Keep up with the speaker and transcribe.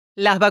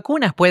Las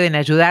vacunas pueden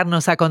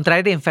ayudarnos a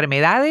contraer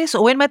enfermedades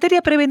o en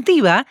materia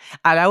preventiva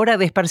a la hora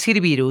de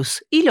esparcir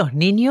virus, y los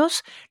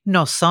niños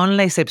no son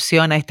la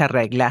excepción a esta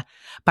regla.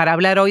 Para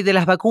hablar hoy de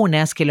las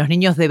vacunas que los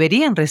niños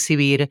deberían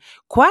recibir,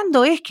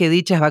 cuándo es que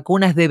dichas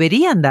vacunas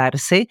deberían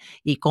darse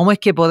y cómo es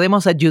que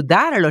podemos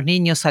ayudar a los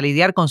niños a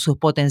lidiar con sus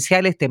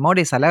potenciales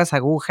temores a las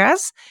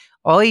agujas,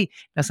 hoy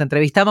nos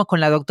entrevistamos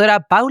con la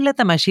doctora Paula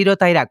Tamashiro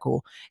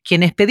Tairaku,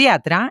 quien es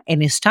pediatra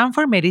en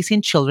Stanford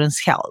Medicine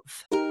Children's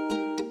Health.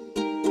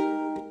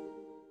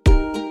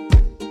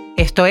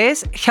 Esto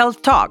es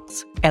Health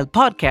Talks, el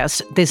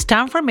podcast de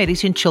Stanford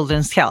Medicine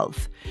Children's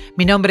Health.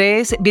 Mi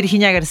nombre es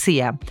Virginia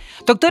García.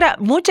 Doctora,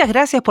 muchas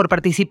gracias por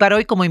participar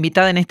hoy como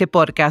invitada en este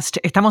podcast.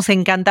 Estamos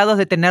encantados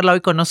de tenerla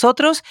hoy con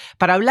nosotros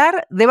para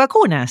hablar de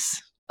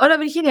vacunas. Hola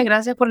Virginia,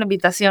 gracias por la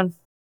invitación.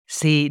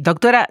 Sí,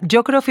 doctora,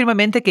 yo creo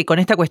firmemente que con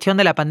esta cuestión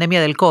de la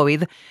pandemia del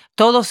COVID,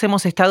 todos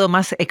hemos estado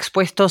más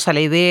expuestos a la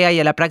idea y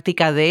a la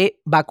práctica de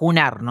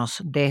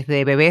vacunarnos,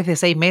 desde bebés de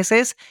 6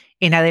 meses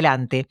en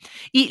adelante.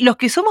 Y los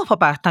que somos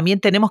papás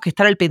también tenemos que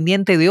estar al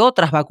pendiente de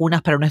otras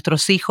vacunas para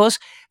nuestros hijos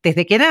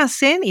desde que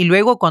nacen y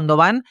luego cuando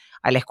van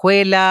a la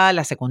escuela,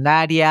 la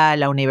secundaria,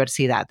 la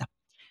universidad.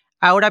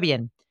 Ahora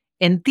bien,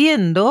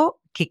 entiendo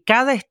que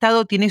cada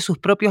estado tiene sus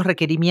propios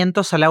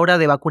requerimientos a la hora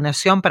de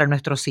vacunación para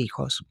nuestros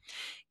hijos.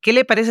 ¿Qué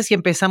le parece si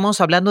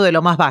empezamos hablando de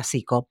lo más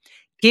básico?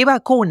 ¿Qué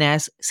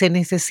vacunas se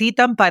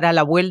necesitan para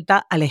la vuelta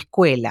a la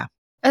escuela?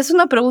 Es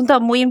una pregunta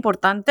muy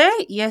importante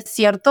y es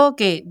cierto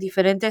que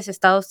diferentes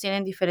estados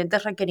tienen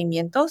diferentes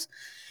requerimientos.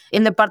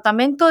 El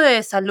Departamento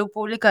de Salud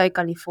Pública de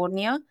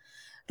California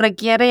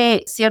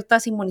requiere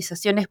ciertas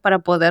inmunizaciones para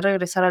poder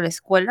regresar a la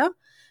escuela.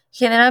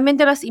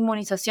 Generalmente las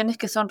inmunizaciones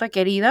que son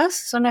requeridas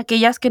son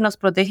aquellas que nos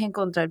protegen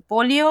contra el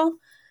polio,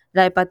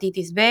 la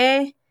hepatitis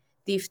B,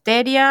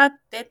 difteria,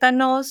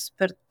 tétanos,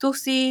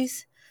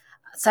 pertusis,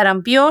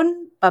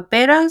 sarampión,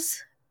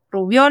 paperas,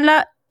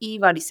 rubiola y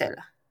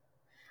varicela.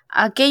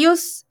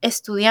 Aquellos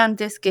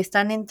estudiantes que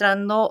están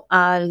entrando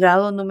al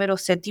grado número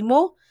 7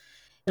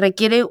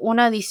 requieren un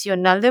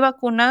adicional de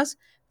vacunas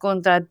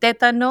contra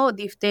tétano,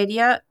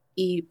 difteria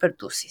y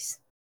pertusis.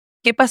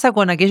 ¿Qué pasa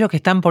con aquellos que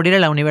están por ir a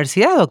la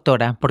universidad,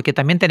 doctora? Porque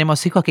también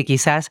tenemos hijos que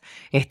quizás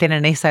estén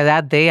en esa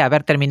edad de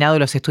haber terminado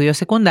los estudios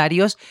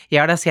secundarios y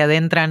ahora se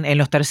adentran en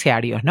los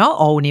terciarios, ¿no?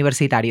 O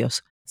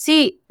universitarios.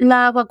 Sí,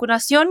 la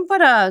vacunación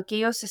para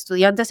aquellos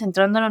estudiantes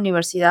entrando a la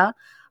universidad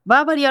va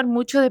a variar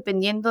mucho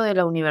dependiendo de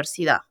la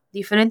universidad.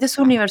 Diferentes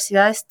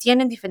universidades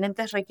tienen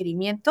diferentes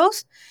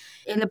requerimientos.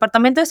 El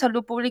Departamento de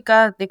Salud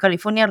Pública de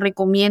California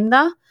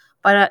recomienda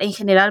en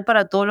general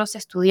para todos los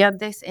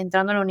estudiantes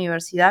entrando a la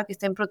universidad que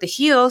estén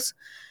protegidos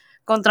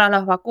contra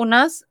las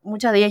vacunas.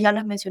 Muchas de ellas ya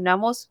las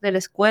mencionamos de la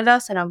escuela: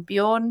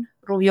 sarampión,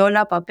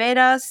 rubiola,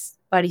 paperas,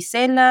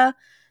 varicela,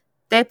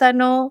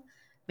 tétano,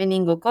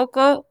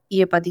 meningococo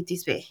y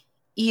hepatitis B.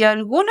 Y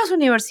algunas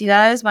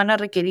universidades van a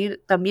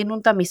requerir también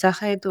un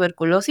tamizaje de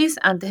tuberculosis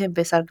antes de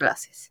empezar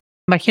clases.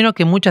 Imagino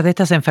que muchas de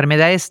estas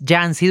enfermedades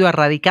ya han sido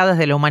erradicadas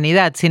de la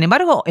humanidad. Sin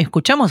embargo,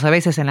 escuchamos a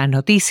veces en las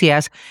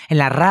noticias, en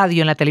la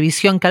radio, en la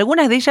televisión, que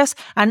algunas de ellas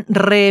han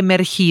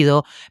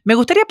reemergido. Me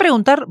gustaría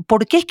preguntar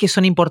por qué es que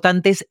son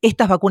importantes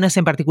estas vacunas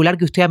en particular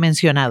que usted ha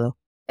mencionado.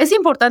 Es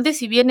importante,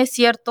 si bien es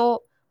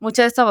cierto,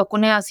 muchas de estas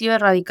vacunas han sido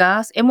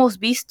erradicadas, hemos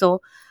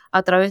visto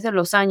a través de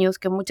los años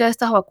que muchas de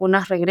estas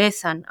vacunas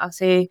regresan.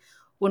 Hace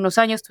unos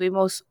años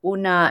tuvimos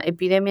una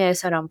epidemia de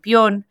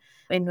sarampión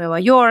en Nueva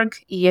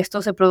York y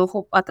esto se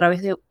produjo a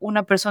través de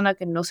una persona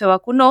que no se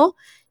vacunó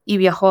y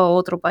viajó a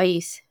otro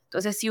país.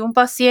 Entonces, si un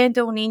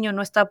paciente o un niño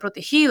no está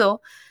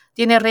protegido,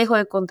 tiene riesgo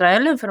de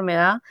contraer la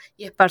enfermedad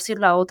y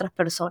esparcirla a otras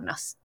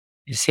personas.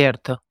 Es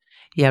cierto.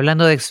 Y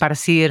hablando de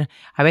esparcir,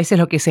 a veces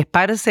lo que se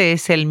esparce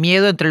es el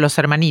miedo entre los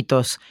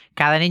hermanitos.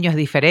 Cada niño es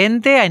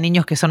diferente, hay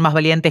niños que son más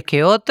valientes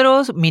que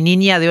otros. Mi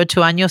niña de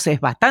 8 años es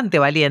bastante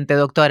valiente,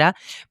 doctora,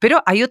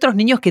 pero hay otros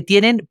niños que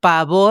tienen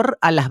pavor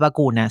a las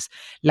vacunas.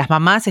 Las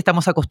mamás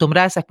estamos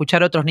acostumbradas a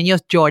escuchar a otros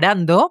niños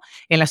llorando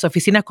en las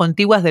oficinas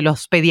contiguas de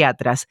los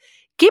pediatras.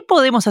 ¿Qué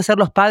podemos hacer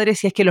los padres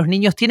si es que los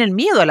niños tienen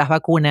miedo a las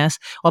vacunas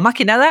o más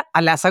que nada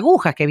a las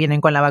agujas que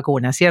vienen con la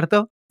vacuna,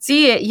 cierto?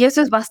 Sí, y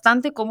eso es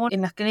bastante común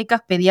en las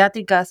clínicas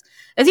pediátricas.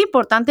 Es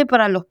importante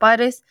para los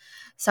padres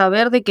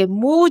saber de que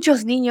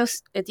muchos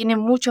niños tienen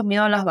mucho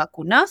miedo a las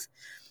vacunas,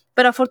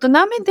 pero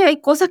afortunadamente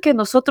hay cosas que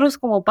nosotros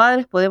como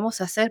padres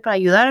podemos hacer para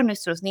ayudar a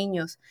nuestros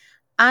niños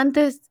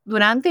antes,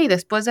 durante y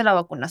después de la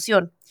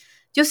vacunación.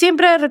 Yo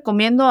siempre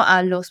recomiendo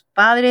a los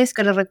padres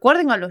que les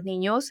recuerden a los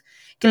niños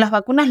que las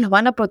vacunas los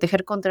van a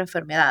proteger contra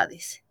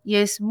enfermedades. Y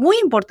es muy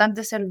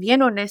importante ser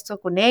bien honesto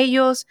con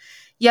ellos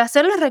y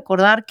hacerles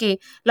recordar que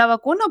la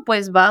vacuna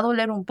pues va a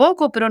doler un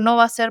poco, pero no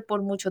va a ser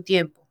por mucho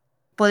tiempo.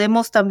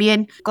 Podemos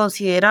también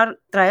considerar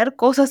traer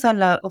cosas a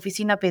la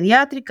oficina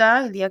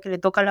pediátrica el día que le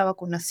toca la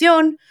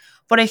vacunación.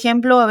 Por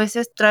ejemplo, a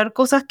veces traer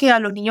cosas que a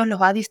los niños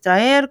los va a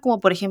distraer, como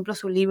por ejemplo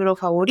su libro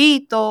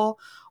favorito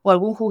o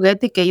algún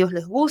juguete que a ellos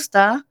les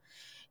gusta.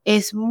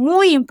 Es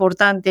muy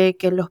importante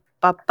que los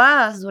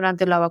papás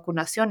durante la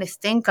vacunación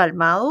estén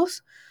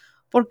calmados,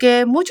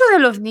 porque muchos de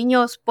los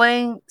niños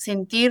pueden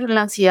sentir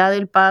la ansiedad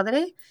del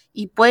padre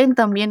y pueden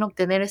también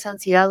obtener esa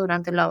ansiedad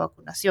durante la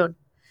vacunación.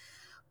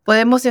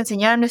 Podemos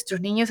enseñar a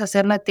nuestros niños a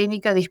hacer la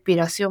técnica de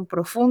inspiración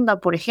profunda,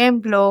 por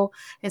ejemplo,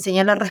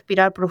 enseñarles a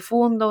respirar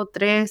profundo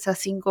 3 a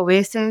 5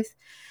 veces,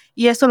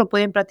 y eso lo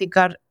pueden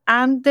practicar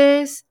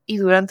antes y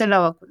durante la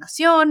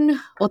vacunación.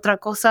 Otra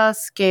cosa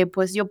es que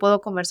pues yo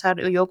puedo conversar,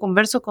 o yo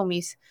converso con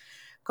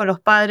los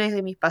padres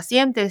de mis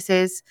pacientes,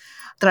 es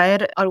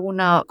traer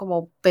alguna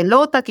como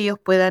pelota que ellos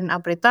puedan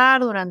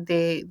apretar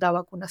durante la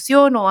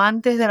vacunación o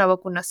antes de la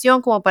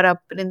vacunación, como para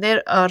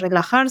aprender a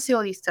relajarse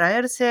o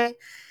distraerse.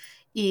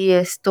 Y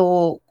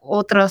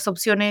otras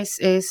opciones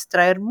es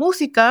traer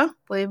música,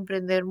 pueden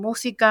prender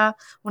música,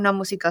 una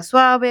música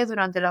suave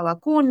durante la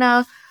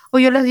vacuna, o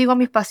yo les digo a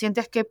mis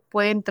pacientes que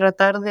pueden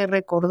tratar de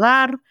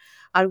recordar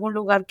algún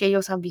lugar que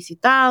ellos han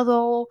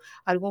visitado,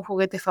 algún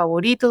juguete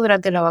favorito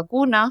durante la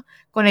vacuna,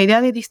 con la idea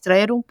de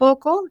distraer un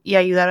poco y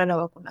ayudar a la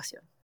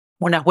vacunación.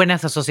 Unas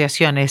buenas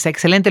asociaciones.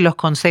 Excelentes los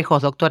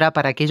consejos, doctora,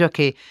 para aquellos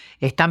que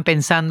están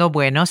pensando,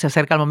 bueno, se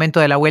acerca el momento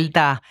de la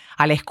vuelta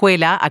a la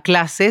escuela, a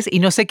clases, y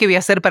no sé qué voy a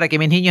hacer para que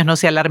mis niños no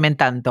se alarmen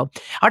tanto.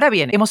 Ahora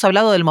bien, hemos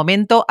hablado del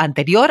momento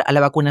anterior a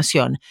la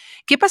vacunación.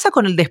 ¿Qué pasa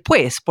con el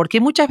después?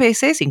 Porque muchas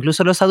veces,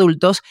 incluso los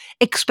adultos,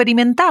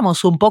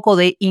 experimentamos un poco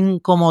de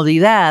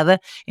incomodidad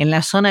en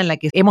la zona en la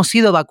que hemos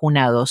sido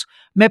vacunados.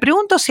 Me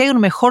pregunto si hay un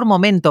mejor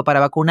momento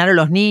para vacunar a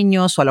los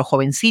niños o a los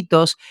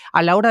jovencitos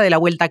a la hora de la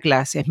vuelta a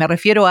clases. Me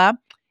refiero a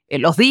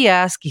los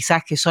días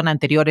quizás que son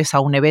anteriores a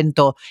un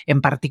evento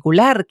en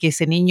particular que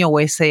ese niño o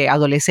ese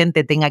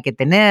adolescente tenga que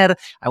tener,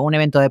 algún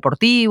evento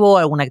deportivo,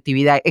 alguna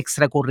actividad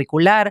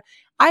extracurricular.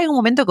 ¿Hay un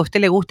momento que a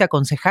usted le guste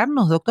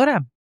aconsejarnos,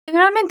 doctora?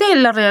 Generalmente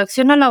la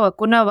reacción a la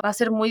vacuna va a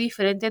ser muy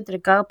diferente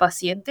entre cada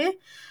paciente.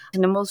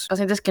 Tenemos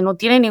pacientes que no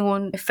tienen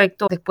ningún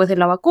efecto después de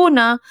la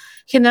vacuna.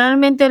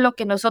 Generalmente lo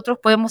que nosotros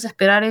podemos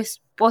esperar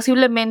es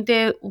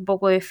posiblemente un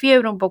poco de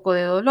fiebre, un poco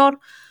de dolor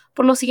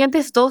por los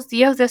siguientes 2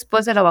 días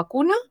después de la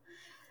vacuna.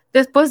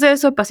 Después de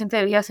eso, el paciente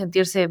debería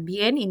sentirse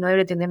bien y no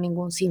debe tener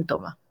ningún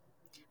síntoma.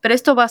 Pero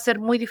esto va a ser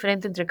muy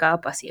diferente entre cada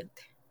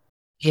paciente.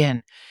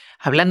 Bien,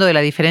 hablando de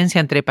la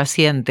diferencia entre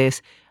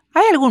pacientes,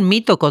 ¿hay algún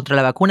mito contra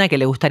la vacuna que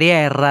le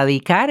gustaría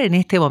erradicar en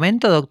este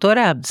momento,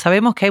 doctora?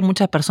 Sabemos que hay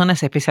muchas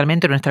personas,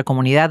 especialmente en nuestra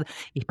comunidad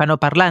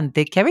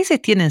hispanoparlante, que a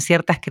veces tienen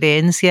ciertas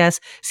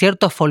creencias,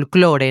 cierto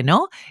folclore,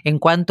 ¿no? En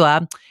cuanto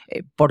a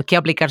por qué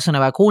aplicarse una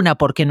vacuna,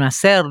 por qué no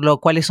hacerlo,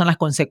 cuáles son las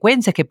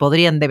consecuencias que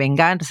podrían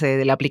devengarse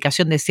de la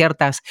aplicación de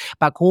ciertas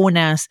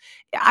vacunas.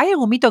 ¿Hay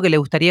algún mito que le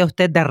gustaría a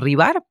usted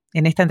derribar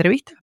en esta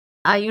entrevista?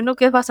 Hay uno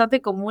que es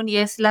bastante común y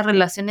es la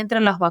relación entre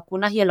las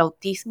vacunas y el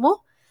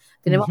autismo.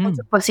 Tenemos Ujú.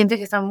 muchos pacientes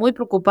que están muy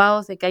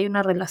preocupados de que hay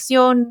una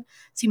relación,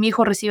 si mi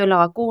hijo recibe la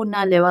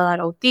vacuna, le va a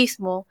dar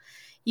autismo.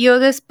 Y yo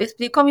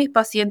explico a mis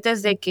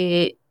pacientes de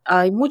que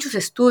hay muchos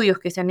estudios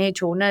que se han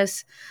hecho. Una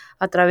es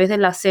a través de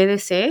la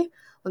CDC,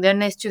 donde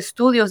han hecho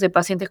estudios de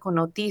pacientes con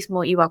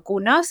autismo y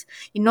vacunas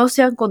y no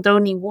se ha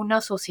encontrado ninguna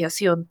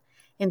asociación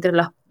entre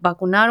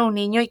vacunar a un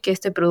niño y que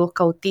éste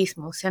produzca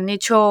autismo. Se han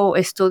hecho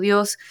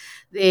estudios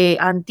de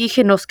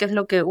antígenos, que es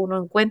lo que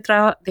uno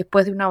encuentra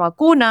después de una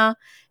vacuna,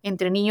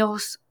 entre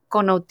niños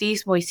con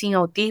autismo y sin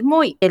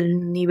autismo, y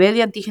el nivel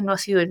de antígeno ha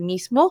sido el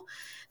mismo.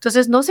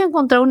 Entonces, no se ha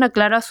encontrado una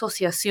clara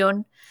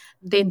asociación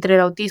entre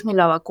el autismo y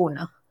la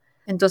vacuna.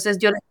 Entonces,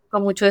 yo les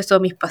explico mucho esto a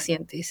mis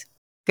pacientes.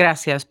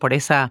 Gracias por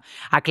esa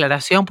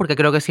aclaración, porque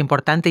creo que es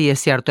importante y es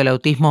cierto, el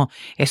autismo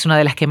es una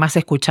de las que más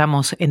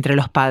escuchamos entre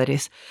los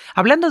padres.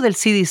 Hablando del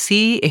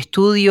CDC,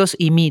 estudios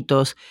y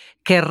mitos,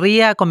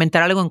 querría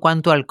comentar algo en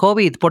cuanto al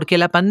COVID, porque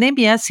la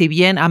pandemia, si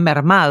bien ha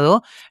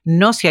mermado,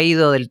 no se ha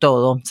ido del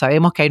todo.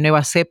 Sabemos que hay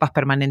nuevas cepas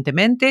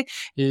permanentemente,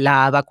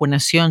 la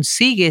vacunación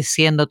sigue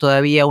siendo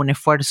todavía un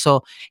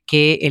esfuerzo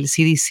que el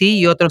CDC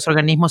y otros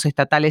organismos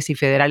estatales y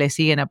federales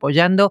siguen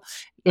apoyando.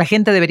 ¿La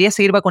gente debería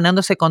seguir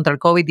vacunándose contra el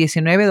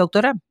COVID-19,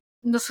 doctora?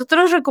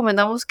 Nosotros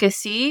recomendamos que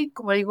sí,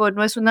 como digo,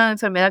 no es una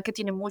enfermedad que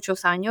tiene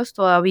muchos años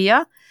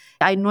todavía.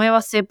 Hay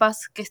nuevas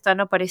cepas que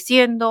están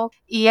apareciendo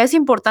y es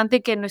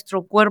importante que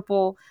nuestro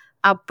cuerpo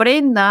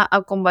aprenda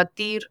a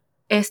combatir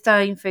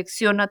esta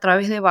infección a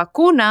través de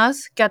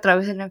vacunas que a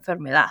través de la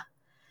enfermedad.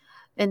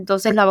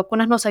 Entonces, las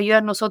vacunas nos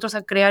ayudan a nosotros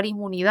a crear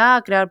inmunidad,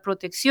 a crear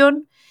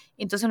protección.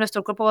 Entonces,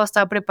 nuestro cuerpo va a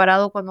estar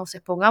preparado cuando nos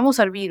expongamos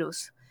al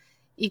virus.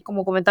 Y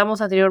como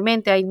comentamos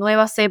anteriormente, hay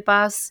nuevas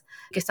cepas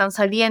que están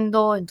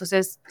saliendo,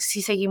 entonces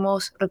sí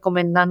seguimos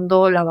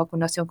recomendando la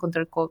vacunación contra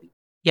el COVID.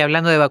 Y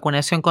hablando de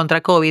vacunación contra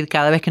COVID,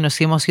 cada vez que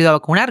nos hemos ido a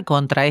vacunar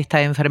contra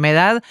esta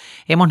enfermedad,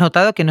 hemos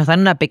notado que nos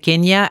dan una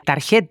pequeña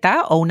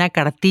tarjeta o una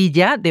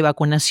cartilla de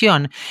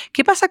vacunación.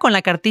 ¿Qué pasa con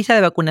la cartilla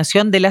de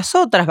vacunación de las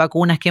otras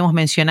vacunas que hemos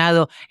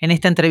mencionado en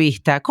esta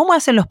entrevista? ¿Cómo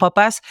hacen los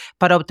papás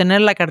para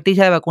obtener la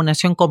cartilla de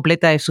vacunación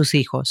completa de sus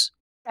hijos?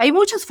 Hay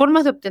muchas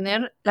formas de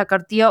obtener la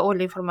cartilla o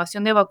la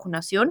información de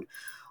vacunación.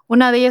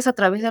 Una de ellas a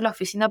través de la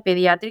oficina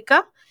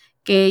pediátrica,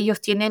 que ellos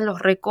tienen los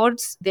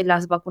récords de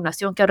la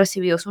vacunación que ha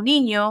recibido su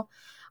niño.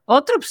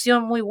 Otra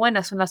opción muy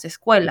buena son las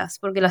escuelas,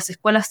 porque las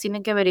escuelas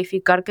tienen que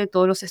verificar que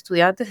todos los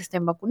estudiantes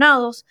estén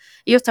vacunados.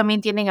 Ellos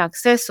también tienen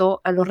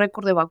acceso a los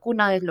récords de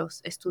vacuna de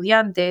los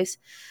estudiantes.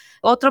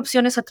 Otra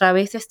opción es a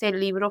través de este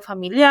libro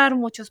familiar.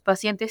 Muchos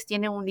pacientes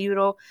tienen un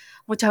libro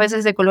muchas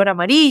veces de color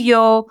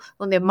amarillo,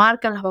 donde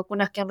marcan las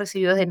vacunas que han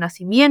recibido desde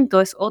nacimiento.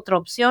 Es otra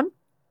opción.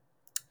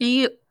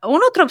 Y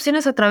una otra opción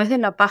es a través de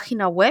la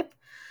página web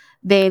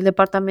del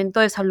Departamento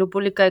de Salud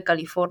Pública de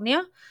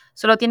California.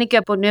 Solo tiene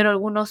que poner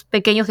algunos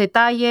pequeños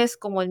detalles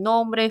como el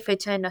nombre,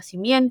 fecha de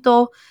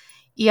nacimiento,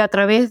 y a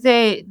través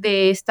de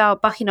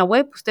esta página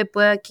web usted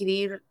puede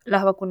adquirir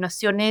las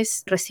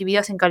vacunaciones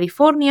recibidas en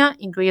California,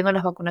 incluyendo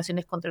las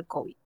vacunaciones contra el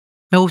COVID.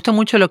 Me gustó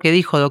mucho lo que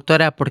dijo,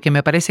 doctora, porque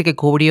me parece que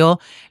cubrió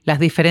las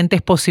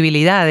diferentes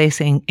posibilidades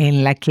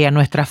en la que a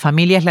nuestras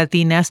familias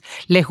latinas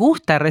les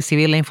gusta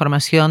recibir la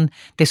información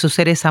de sus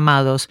seres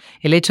amados.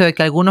 El hecho de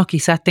que algunos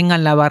quizás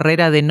tengan la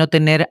barrera de no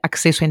tener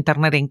acceso a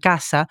Internet en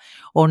casa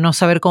o no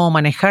saber cómo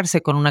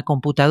manejarse con una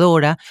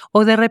computadora,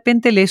 o de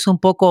repente le es un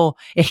poco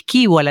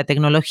esquivo a la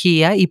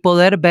tecnología y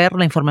poder ver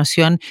la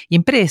información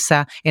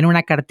impresa en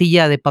una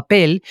cartilla de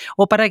papel,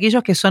 o para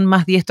aquellos que son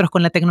más diestros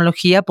con la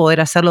tecnología,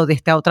 poder hacerlo de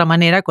esta otra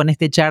manera con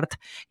este chart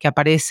que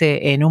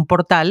aparece en un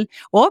portal,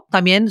 o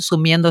también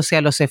sumiéndose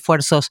a los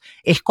esfuerzos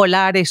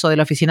escolares o de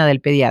la oficina del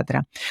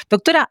pediatra.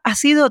 Doctora, ha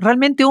sido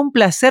realmente un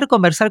placer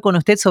conversar con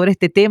usted sobre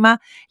este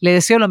tema. Le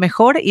deseo lo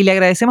mejor y le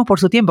agradecemos por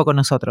su tiempo con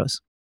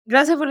nosotros.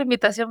 Gracias por la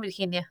invitación,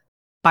 Virginia.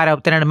 Para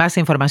obtener más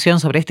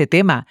información sobre este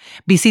tema,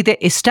 visite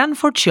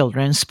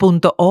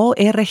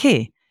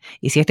stanfordchildrens.org.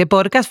 Y si este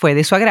podcast fue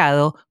de su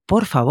agrado,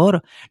 por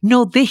favor,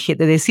 no deje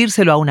de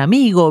decírselo a un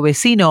amigo,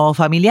 vecino o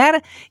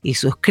familiar y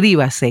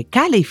suscríbase,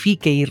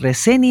 califique y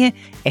reseñe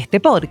este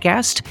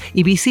podcast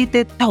y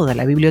visite toda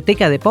la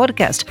biblioteca de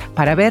podcast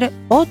para ver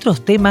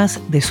otros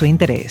temas de su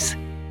interés.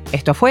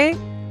 Esto fue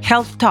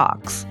Health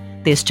Talks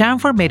de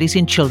Stanford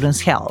Medicine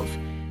Children's Health.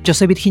 Yo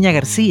soy Virginia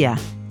García.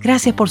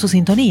 Gracias por su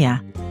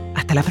sintonía.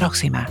 Hasta la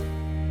próxima.